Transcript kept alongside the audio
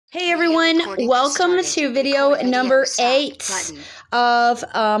Hey everyone, welcome to video number 8 of,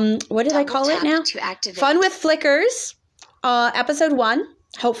 what did I call it now? Fun with Flickers, episode 1,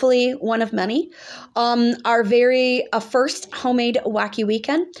 hopefully one of many, our very first homemade wacky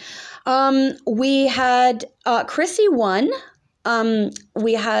weekend. We had, Chrissy won.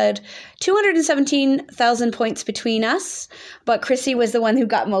 We had 217,000 points between us, but Chrissy was the one who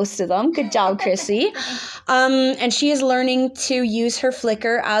got most of them. Good job, Chrissy. And she is learning to use her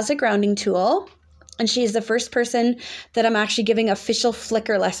Flicker as a grounding tool. And she is the first person that I'm actually giving official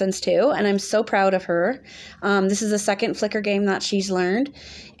Flicker lessons to, and I'm so proud of her. This is the second Flicker game that she's learned.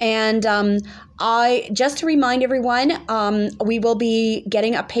 And just to remind everyone, we will be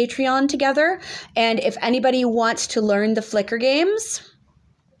getting a Patreon together, and if anybody wants to learn the Flicker games,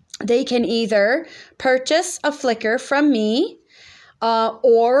 they can either purchase a Flicker from me,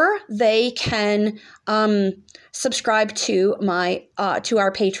 or they can subscribe to my to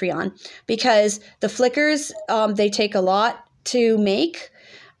our Patreon, because the Flickers, they take a lot to make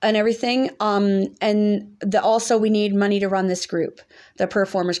and everything, and also we need money to run this group, the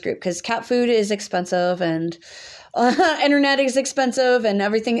performers group, because cat food is expensive and internet is expensive, and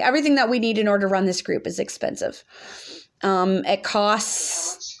everything that we need in order to run this group is expensive. It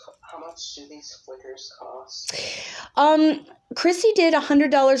costs. How much do these Flickers cost? Chrissy did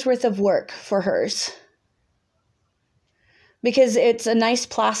 $100 worth of work for hers, because it's a nice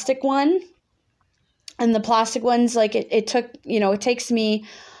plastic one, and the plastic ones, like it took, it takes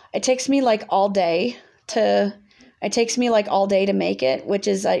me like all day to make it, which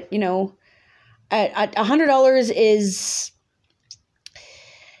is, at $100 is,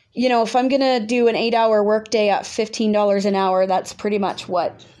 if I'm going to do an 8-hour workday at $15 an hour, that's pretty much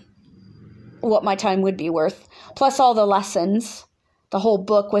what my time would be worth. Plus all the lessons, the whole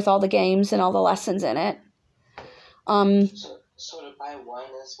book with all the games and all the lessons in it. So to buy one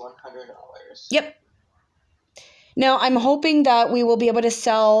is $100. Yep. Now, I'm hoping that we will be able to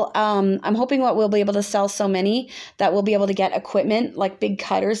sell, we'll be able to sell so many that we'll be able to get equipment, like big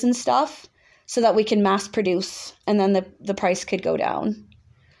cutters and stuff, so that we can mass produce, and then the price could go down.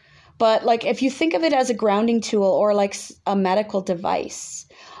 But, like, if you think of it as a grounding tool or, like, a medical device,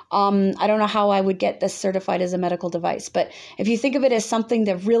 I don't know how I would get this certified as a medical device, but if you think of it as something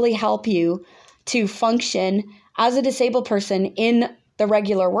that really help you to function as a disabled person in the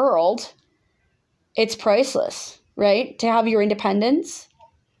regular world, it's priceless, right? To have your independence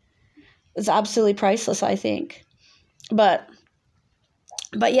is absolutely priceless, I think. But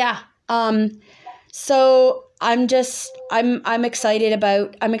yeah. So I'm excited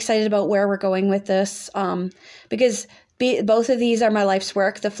about where we're going with this, because both of these are my life's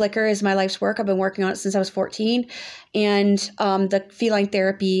work. The Flicker is my life's work. I've been working on it since I was 14. And the feline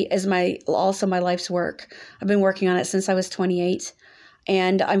therapy is also my life's work. I've been working on it since I was 28.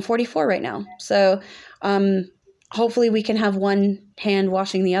 And I'm 44 right now. So hopefully we can have one hand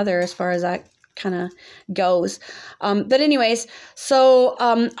washing the other as far as that kind of goes. But anyways, so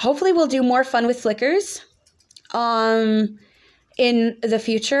hopefully we'll do more Fun with Flickers in the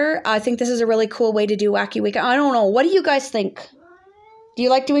future. I think this is a really cool way to do Wacky Weekend. I don't know. What do you guys think? Do you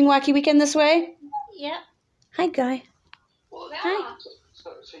like doing Wacky Weekend this way? Yeah. Hi, Guy. Well, Hi.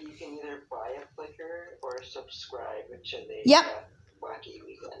 So you can either buy a Flicker or subscribe to the Wacky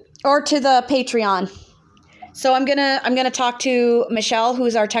Weekend. Or to the Patreon. So I'm gonna talk to Michelle,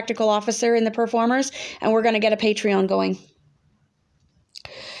 who's our technical officer in the performers, and we're gonna get a Patreon going.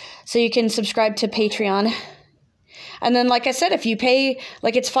 So you can subscribe to Patreon. And then, like I said, if you pay,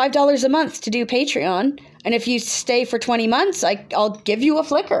 like, it's $5 a month to do Patreon, and if you stay for 20 months, I'll give you a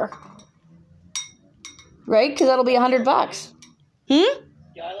Flicker, right? Because that'll be $100. Yeah,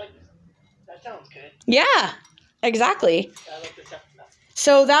 I like this. That sounds good. Yeah, exactly. I like this.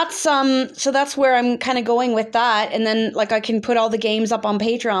 So that's where I'm kind of going with that, and then, like, I can put all the games up on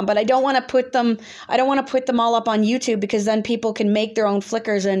Patreon, but I don't want to put them all up on YouTube, because then people can make their own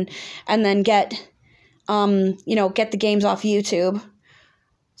Flickers and then get the games off YouTube.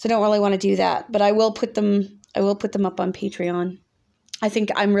 So I don't really want to do that, but I will put them up on Patreon. I think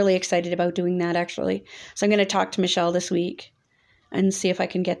I'm really excited about doing that, actually. So I'm going to talk to Michelle this week and see if I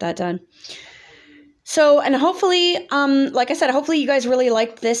can get that done. So, and hopefully, like I said, hopefully you guys really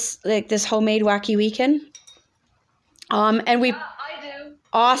liked this homemade Wacky Weekend. And we, I do.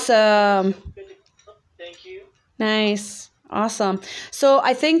 Awesome. Thank you. Nice. Awesome. So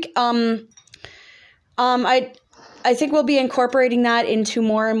I think, I think we'll be incorporating that into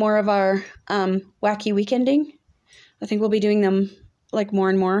more and more of our Wacky Weekending. I think we'll be doing them, like, more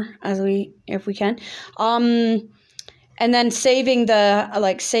and more if we can. And then saving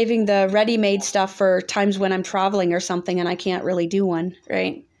the ready-made stuff for times when I'm traveling or something and I can't really do one,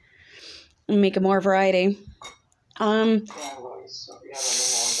 right? make it more variety. Yeah, I'm no longer going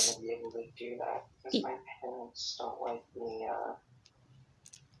to be able to do that because my parents don't like me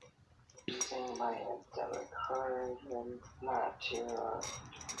using my debit card and not to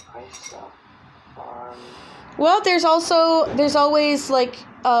buy stuff. Well, there's always like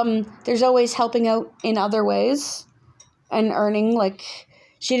there's always helping out in other ways and earning. Like,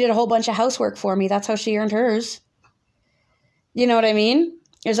 she did a whole bunch of housework for me. That's how she earned hers. You know what I mean?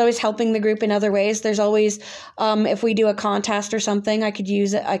 There's always helping the group in other ways. There's always, if we do a contest or something, I could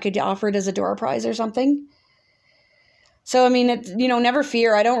use it. I could offer it as a door prize or something. So, I mean, never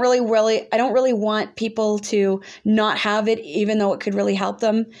fear. I don't really want people to not have it, even though it could really help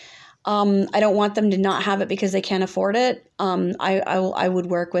them. I don't want them to not have it because they can't afford it. I would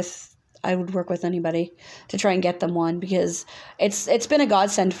work with anybody to try and get them one, because it's been a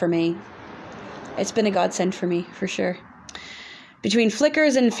godsend for me. It's been a godsend for me, for sure. Between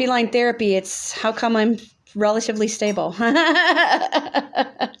Flickers and feline therapy, it's how come I'm relatively stable.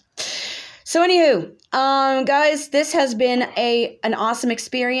 So anywho, guys, this has been an awesome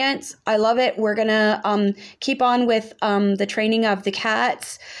experience. I love it. We're gonna keep on with the training of the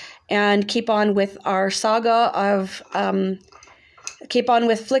cats, and keep on with our saga of keep on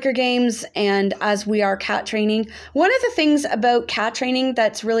with Flicker games, and as we are cat training. One of the things about cat training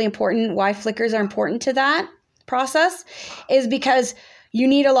that's really important, why Flickers are important to that process, is because you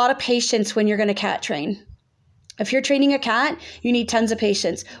need a lot of patience when you're going to cat train. If you're training a cat, you need tons of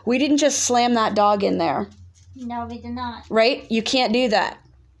patience. We didn't just slam that dog in there. No, we did not. Right? You can't do that.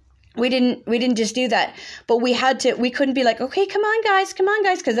 We didn't just do that. But we couldn't be like, okay, come on guys,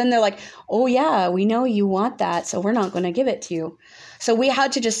 because then they're like, oh yeah, we know you want that, so we're not going to give it to you. So we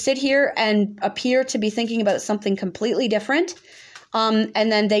had to just sit here and appear to be thinking about something completely different. And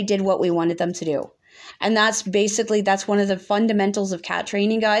then they did what we wanted them to do. And that's one of the fundamentals of cat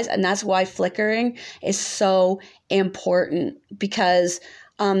training, guys. And that's why flickering is so important, because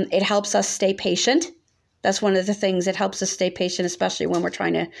it helps us stay patient. That's one of the things. It helps us stay patient, especially when we're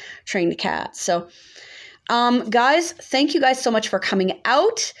trying to train the cat. So, guys, thank you guys so much for coming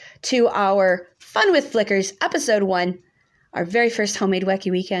out to our Fun with Flickers episode 1, our very first homemade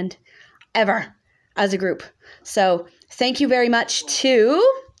wacky weekend ever as a group. So thank you very much to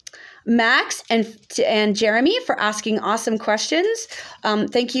Max and Jeremy for asking awesome questions.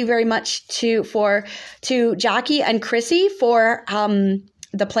 Thank you very much to Jackie and Chrissy for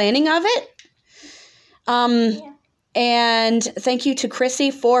the planning of it. And thank you to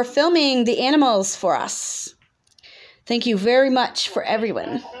Chrissy for filming the animals for us. Thank you very much for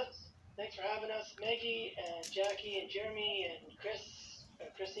everyone. Thanks for having us, Maggie and Jackie and Jeremy and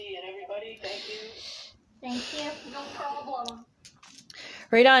Chrissy and everybody. Thank you. Thank you. No problem.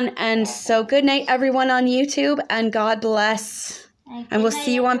 Right on. And so good night, everyone on YouTube, and God bless. And we'll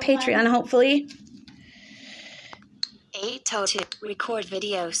see you on Patreon, hopefully. 8 to record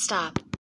video. Stop.